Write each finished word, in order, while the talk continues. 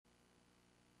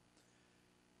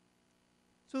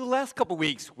So the last couple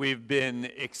weeks, we've been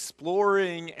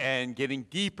exploring and getting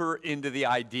deeper into the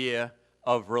idea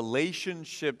of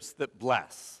relationships that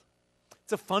bless.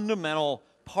 It's a fundamental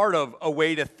part of a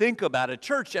way to think about a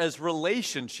church as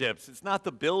relationships. It's not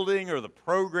the building or the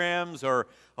programs or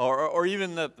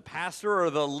even the pastor or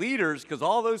the leaders, because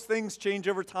all those things change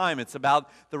over time. It's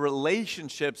about the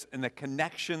relationships and the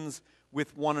connections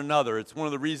with one another. It's one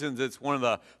of the reasons it's one of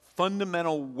the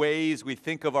fundamental ways we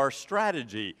think of our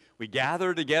strategy. We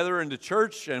gather together into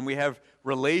church and we have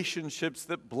relationships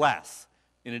that bless,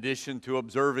 in addition to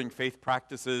observing faith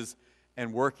practices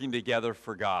and working together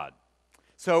for God.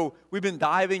 So we've been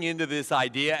diving into this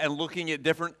idea and looking at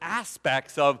different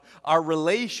aspects of our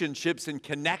relationships and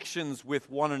connections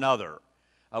with one another.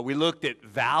 We looked at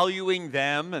valuing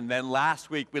them, and then last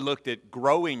week we looked at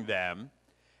growing them.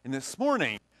 And this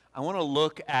morning, I want to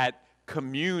look at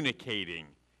communicating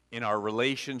in our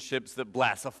relationships that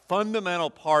bless. A fundamental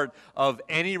part of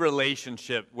any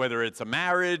relationship, whether it's a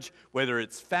marriage, whether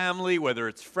it's family, whether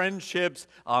it's friendships,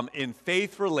 in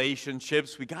faith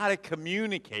relationships, we got to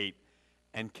communicate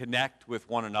and connect with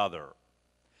one another.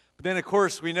 But then, of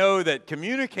course, we know that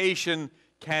communication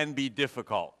can be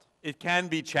difficult. It can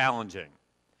be challenging.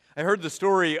 I heard the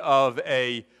story of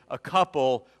a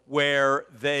couple where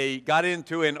they got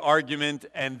into an argument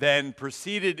and then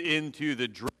proceeded into the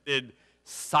dreaded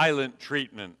silent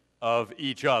treatment of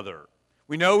each other.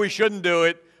 We know we shouldn't do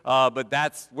it, but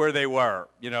that's where they were.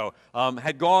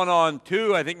 Had gone on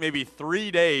 2, I think maybe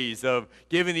 3 days of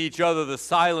giving each other the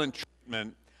silent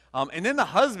treatment. And then the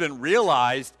husband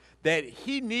realized that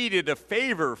he needed a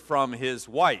favor from his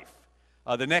wife.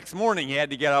 The next morning he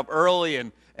had to get up early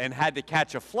and had to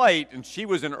catch a flight, and she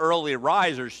was an early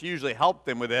riser. She usually helped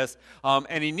him with this,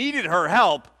 and he needed her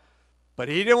help. But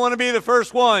he didn't want to be the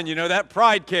first one. That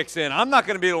pride kicks in. I'm not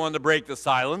going to be the one to break the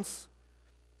silence.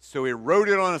 So he wrote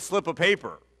it on a slip of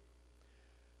paper.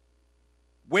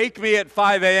 Wake me at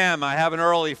 5 a.m. I have an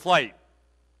early flight.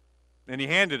 And he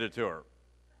handed it to her.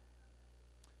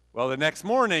 Well, the next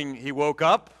morning he woke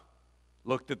up,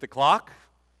 looked at the clock,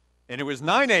 and it was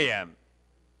 9 a.m.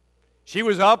 She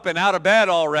was up and out of bed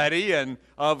already, and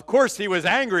of course he was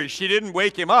angry. She didn't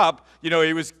wake him up. He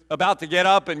was about to get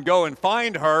up and go and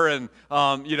find her and,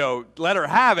 let her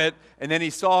have it. And then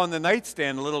he saw on the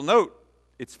nightstand a little note.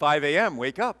 It's 5 a.m.,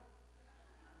 wake up.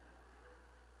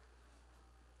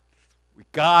 We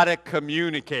got to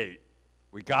communicate.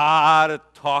 We got to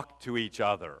talk to each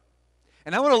other.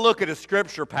 And I want to look at a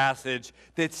scripture passage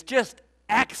that's just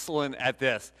excellent at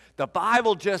this. The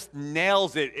Bible just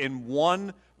nails it in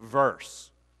one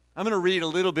verse. I'm going to read a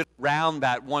little bit around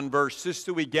that one verse just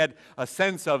so we get a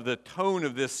sense of the tone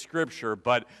of this scripture.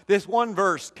 But this one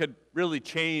verse could really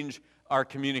change our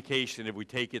communication if we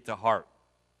take it to heart.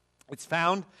 It's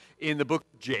found in the book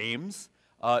of James.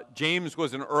 James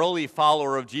was an early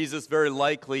follower of Jesus, very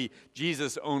likely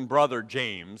Jesus' own brother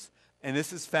James. And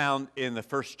this is found in the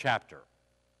first chapter.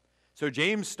 So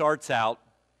James starts out,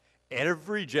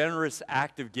 every generous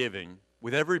act of giving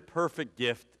with every perfect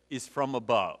gift is from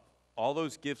above. All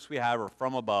those gifts we have are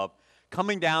from above,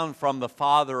 coming down from the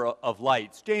Father of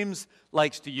lights. James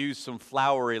likes to use some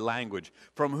flowery language,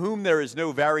 from whom there is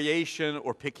no variation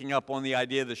or picking up on the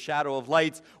idea of the shadow of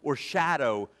lights or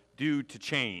shadow due to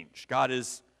change. God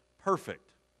is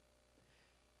perfect.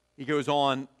 He goes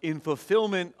on, in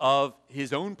fulfillment of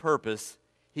his own purpose,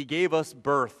 he gave us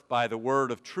birth by the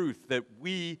word of truth, that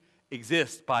we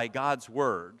exist by God's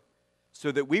word,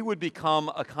 so that we would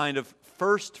become a kind of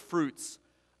first fruits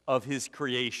of his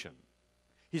creation.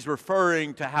 He's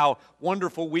referring to how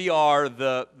wonderful we are,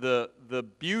 the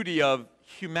beauty of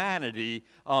humanity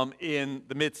in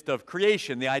the midst of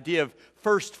creation. The idea of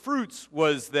first fruits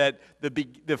was that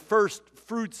the first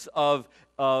fruits of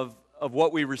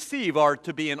what we receive are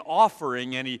to be an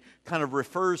offering, and he kind of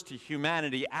refers to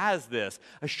humanity as this.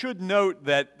 I should note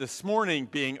that this morning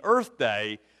being Earth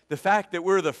Day, the fact that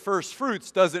we're the first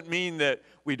fruits doesn't mean that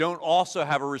we don't also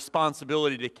have a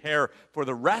responsibility to care for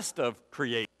the rest of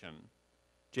creation.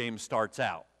 James starts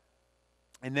out.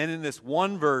 And then in this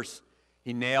one verse,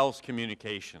 he nails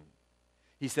communication.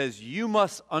 He says, you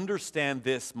must understand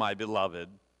this, my beloved.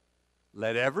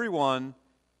 Let everyone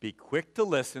be quick to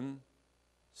listen,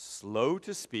 slow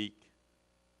to speak,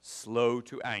 slow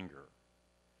to anger.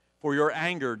 For your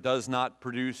anger does not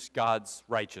produce God's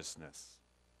righteousness.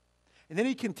 And then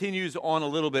he continues on a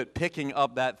little bit, picking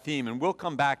up that theme, and we'll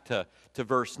come back to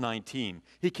verse 19.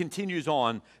 He continues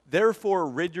on, therefore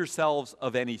rid yourselves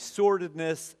of any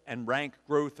sordidness and rank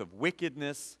growth of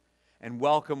wickedness, and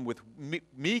welcome with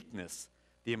meekness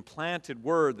the implanted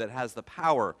word that has the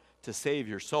power to save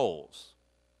your souls.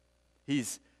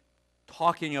 He's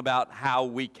talking about how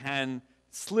we can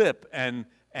slip and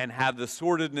have the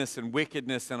sordidness and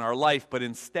wickedness in our life, but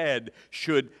instead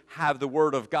should have the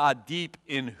Word of God deep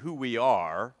in who we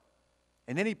are.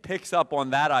 And then he picks up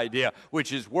on that idea,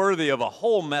 which is worthy of a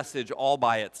whole message all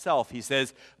by itself. He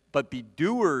says, but be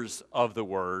doers of the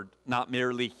word, not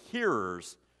merely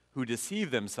hearers who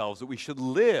deceive themselves, that we should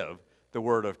live the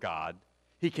word of God.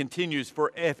 He continues,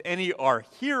 for if any are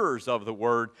hearers of the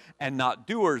word and not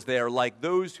doers, they are like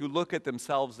those who look at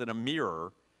themselves in a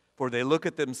mirror, for they look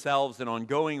at themselves and on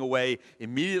going away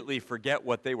immediately forget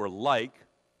what they were like.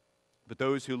 But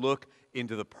those who look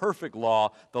into the perfect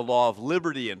law, the law of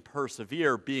liberty, and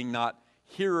persevere, being not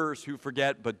hearers who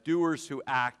forget, but doers who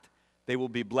act, they will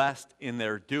be blessed in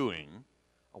their doing.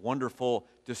 A wonderful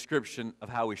description of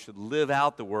how we should live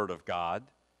out the Word of God.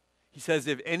 He says,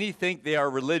 if any think they are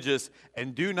religious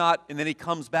and do not, and then he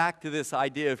comes back to this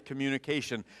idea of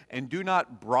communication, and do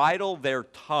not bridle their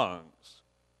tongues.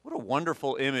 What a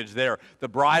wonderful image there. The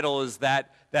bridle is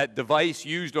that device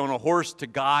used on a horse to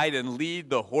guide and lead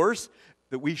the horse,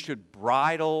 that we should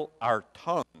bridle our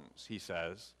tongues, he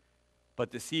says,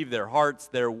 but deceive their hearts,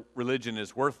 their religion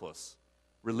is worthless.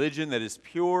 Religion that is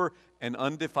pure and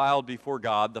undefiled before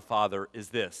God the Father is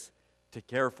this, to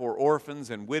care for orphans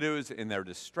and widows in their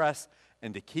distress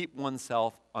and to keep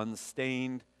oneself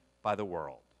unstained by the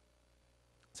world.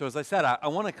 So as I said, I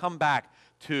want to come back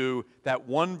to that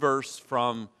one verse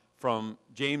from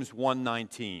James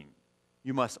 1:19.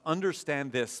 You must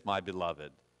understand this, my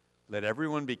beloved. Let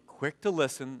everyone be quick to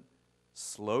listen,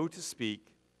 slow to speak,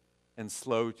 and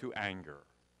slow to anger.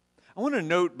 I want to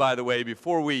note, by the way,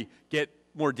 before we get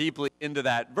more deeply into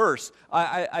that verse,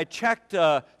 I checked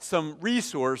some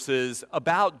resources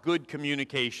about good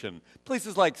communication.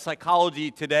 Places like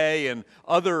Psychology Today and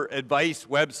other advice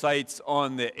websites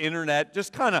on the internet,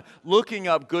 just kind of looking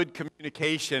up good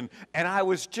communication. And I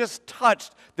was just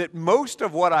touched that most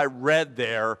of what I read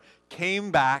there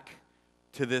came back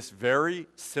to this very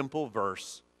simple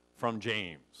verse from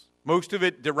James. Most of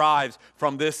it derives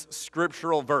from this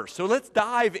scriptural verse. So let's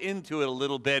dive into it a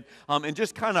little bit and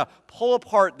just kind of pull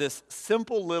apart this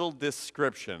simple little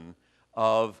description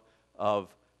of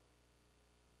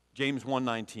James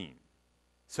 1:19.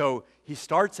 So he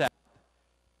starts out,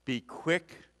 be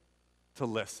quick to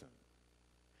listen.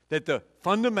 That the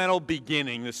fundamental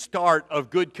beginning, the start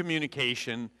of good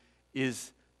communication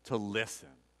is to listen,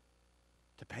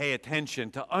 to pay attention,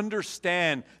 to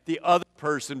understand the other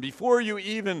person before you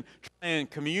even try and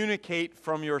communicate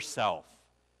from yourself,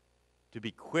 to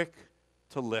be quick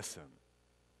to listen.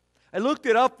 I looked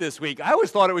it up this week. I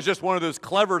always thought it was just one of those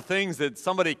clever things that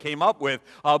somebody came up with,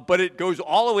 but it goes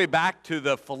all the way back to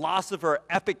the philosopher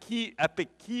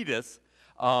Epictetus,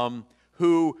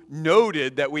 who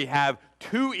noted that we have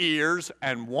 2 ears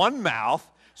and 1 mouth,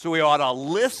 so we ought to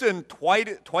listen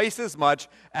twice as much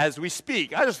as we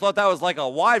speak. I just thought that was like a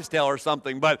wives' tale or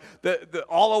something, but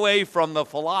all the way from the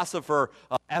philosopher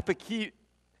Epictetus,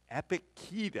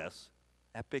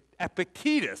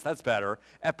 that's better,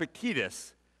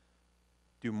 Epictetus,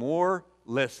 do more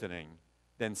listening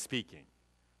than speaking.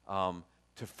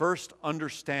 To first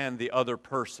understand the other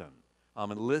person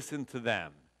and listen to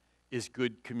them is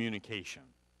good communication.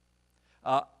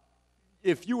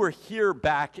 If you were here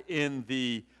back in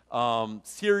the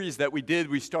series that we did,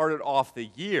 we started off the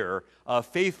year,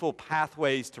 Faithful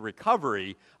Pathways to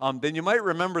Recovery, then you might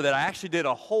remember that I actually did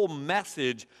a whole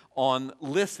message on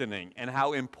listening and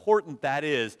how important that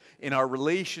is in our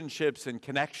relationships and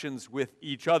connections with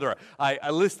each other. I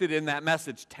listed in that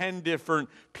message 10 different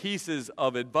pieces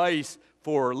of advice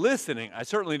for listening. I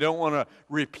certainly don't want to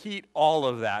repeat all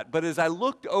of that, but as I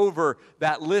looked over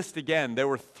that list again, there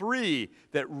were 3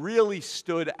 that really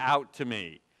stood out to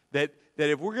me, that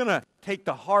if we're going to take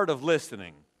the heart of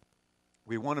listening,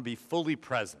 we want to be fully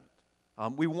present.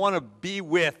 We want to be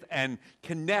with and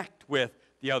connect with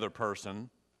the other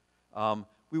person.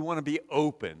 We want to be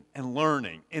open and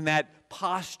learning in that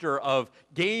posture of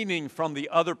gaining from the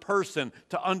other person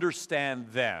to understand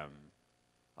them.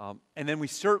 And then we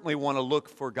certainly want to look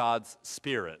for God's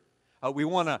Spirit. We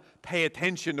want to pay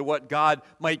attention to what God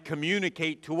might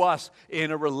communicate to us in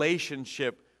a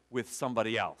relationship with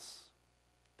somebody else.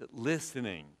 That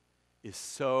listening is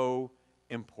so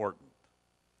important.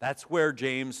 That's where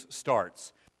James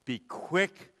starts. Be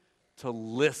quick to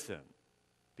listen.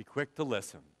 Be quick to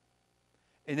listen.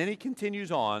 And then he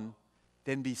continues on,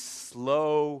 then be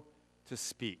slow to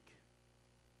speak.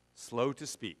 Slow to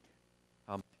speak.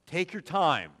 Take your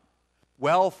time.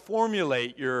 Well,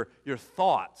 formulate your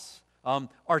thoughts.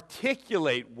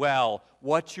 Articulate well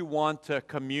what you want to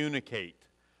communicate.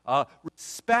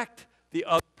 Respect the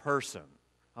other person.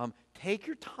 take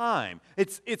your time.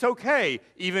 It's okay,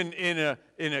 even in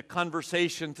a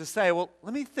conversation, to say, well,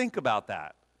 let me think about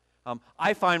that.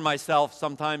 I find myself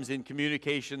sometimes in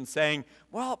communication saying,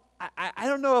 well, I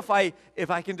don't know if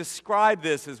I can describe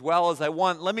this as well as I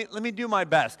want. Let me do my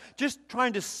best. Just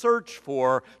trying to search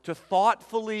to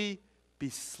thoughtfully be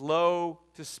slow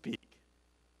to speak,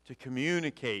 to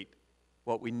communicate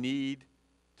what we need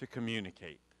to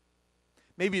communicate.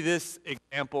 Maybe this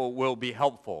example will be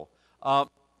helpful.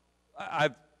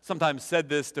 I've sometimes said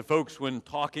this to folks when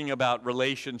talking about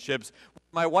relationships.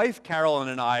 My wife Carolyn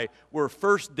and I were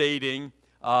first dating,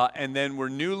 and then we're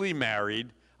newly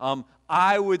married.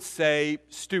 I would say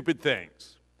stupid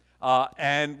things.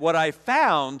 And what I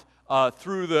found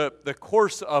through the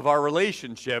course of our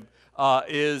relationship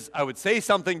is I would say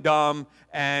something dumb,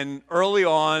 and early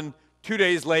on, 2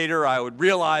 days later, I would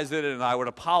realize it, and I would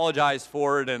apologize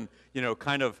for it and,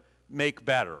 kind of make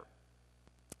better.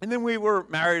 And then we were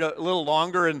married a little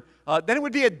longer, and then it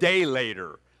would be a day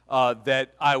later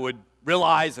that I would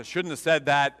realize I shouldn't have said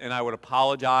that, and I would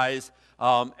apologize.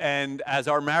 And as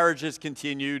our marriages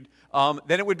continued,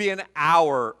 then it would be an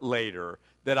hour later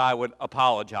that I would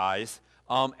apologize.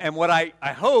 And what I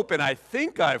hope and I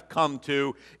think I've come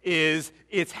to is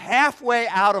it's halfway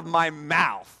out of my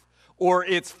mouth, or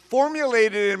it's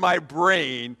formulated in my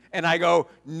brain, and I go,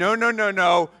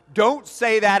 no, don't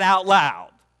say that out loud.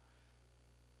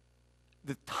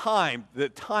 The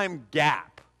time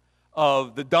gap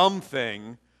of the dumb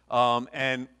thing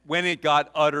and when it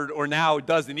got uttered, or now it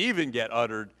doesn't even get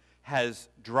uttered, has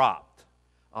dropped.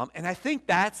 And I think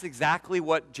that's exactly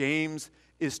what James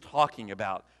is talking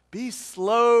about. Be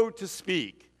slow to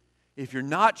speak. If you're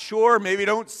not sure, maybe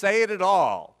don't say it at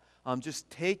all. Just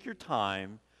take your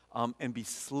time and be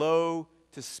slow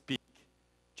to speak,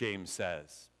 James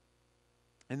says.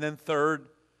 And then third,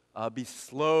 be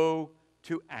slow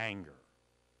to anger.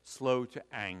 Slow to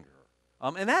anger.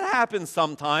 And that happens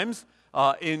sometimes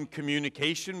in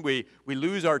communication. We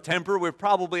lose our temper. We've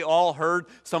probably all heard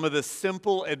some of the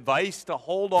simple advice to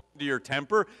hold on to your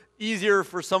temper. Easier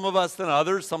for some of us than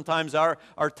others. Sometimes our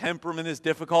temperament is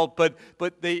difficult, but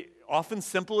they often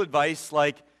simple advice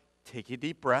like take a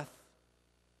deep breath,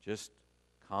 just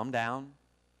calm down.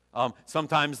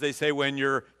 Sometimes they say when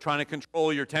you're trying to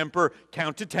control your temper,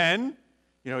 count to 10.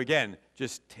 Again,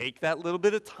 just take that little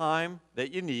bit of time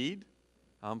that you need.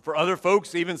 For other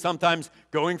folks, even sometimes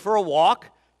going for a walk,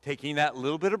 taking that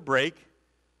little bit of break,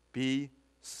 be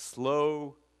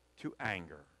slow to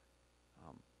anger.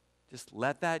 Just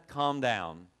let that calm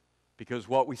down, because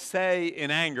what we say in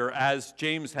anger, as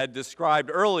James had described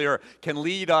earlier, can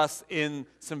lead us in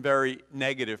some very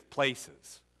negative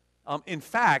places. In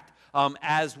fact,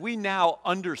 as we now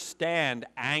understand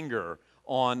anger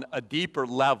on a deeper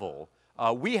level,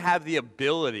 we have the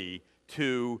ability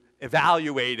to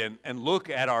evaluate and look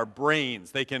at our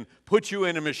brains. They can put you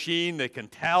in a machine. They can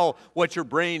tell what your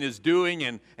brain is doing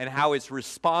and how it's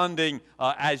responding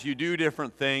as you do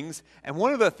different things. And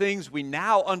one of the things we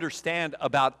now understand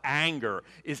about anger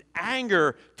is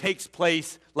anger takes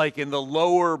place like in the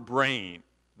lower brain.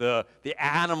 The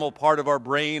animal part of our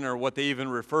brain, or what they even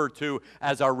refer to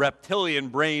as our reptilian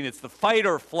brain. It's the fight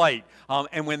or flight.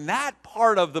 And when that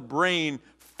part of the brain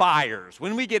fires,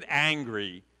 when we get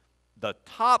angry, the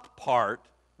top part,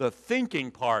 the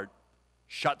thinking part,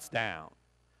 shuts down.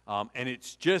 And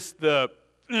it's just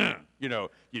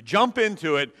you jump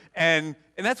into it, and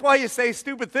that's why you say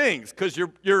stupid things, because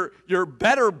your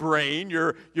better brain,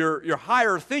 your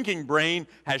higher thinking brain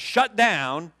has shut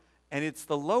down, and it's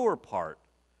the lower part.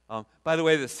 By the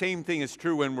way, the same thing is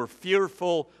true when we're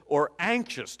fearful or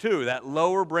anxious, too. That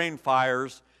lower brain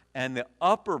fires, and the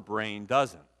upper brain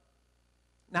doesn't.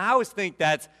 Now, I always think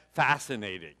that's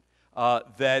fascinating,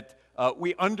 that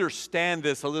we understand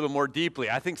this a little more deeply.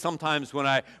 I think sometimes when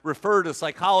I refer to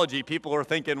psychology, people are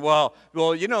thinking, well, we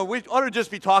ought to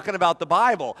just be talking about the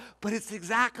Bible. But it's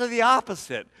exactly the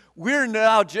opposite. We're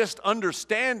now just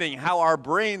understanding how our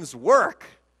brains work.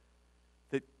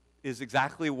 That is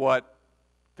exactly what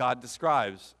God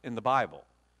describes in the Bible.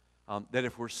 That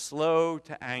if we're slow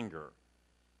to anger,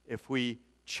 if we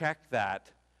check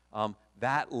that,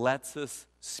 that lets us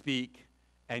speak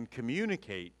and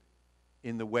communicate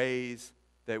in the ways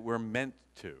that we're meant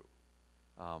to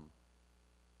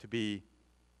be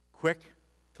quick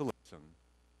to listen,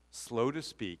 slow to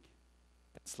speak,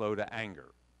 and slow to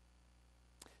anger.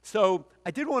 So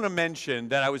I did want to mention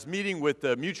that I was meeting with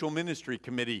the Mutual Ministry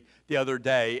Committee the other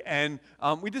day, and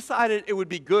we decided it would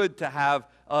be good to have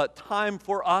time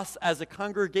for us as a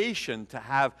congregation to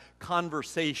have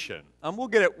conversation. We'll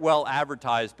get it well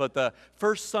advertised, but the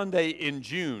first Sunday in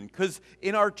June, because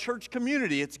in our church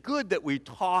community, it's good that we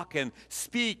talk and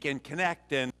speak and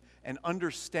connect and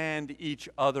understand each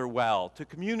other well, to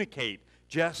communicate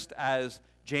just as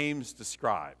James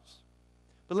describes.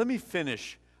 But let me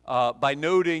finish by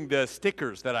noting the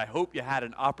stickers that I hope you had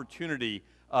an opportunity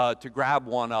to grab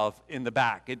one of in the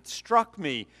back. It struck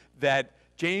me that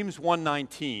James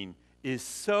 1:19 is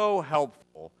so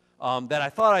helpful that I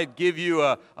thought I'd give you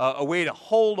a way to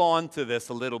hold on to this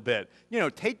a little bit. You know,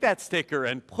 take that sticker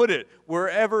and put it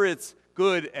wherever it's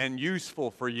good and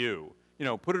useful for you. You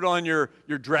know, put it on your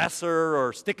dresser,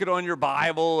 or stick it on your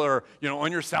Bible, or, you know,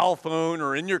 on your cell phone,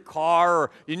 or in your car,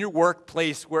 or in your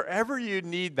workplace, wherever you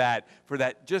need that for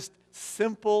that just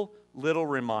simple little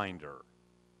reminder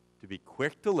to be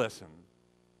quick to listen,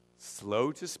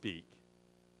 slow to speak,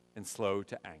 and slow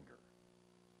to anger.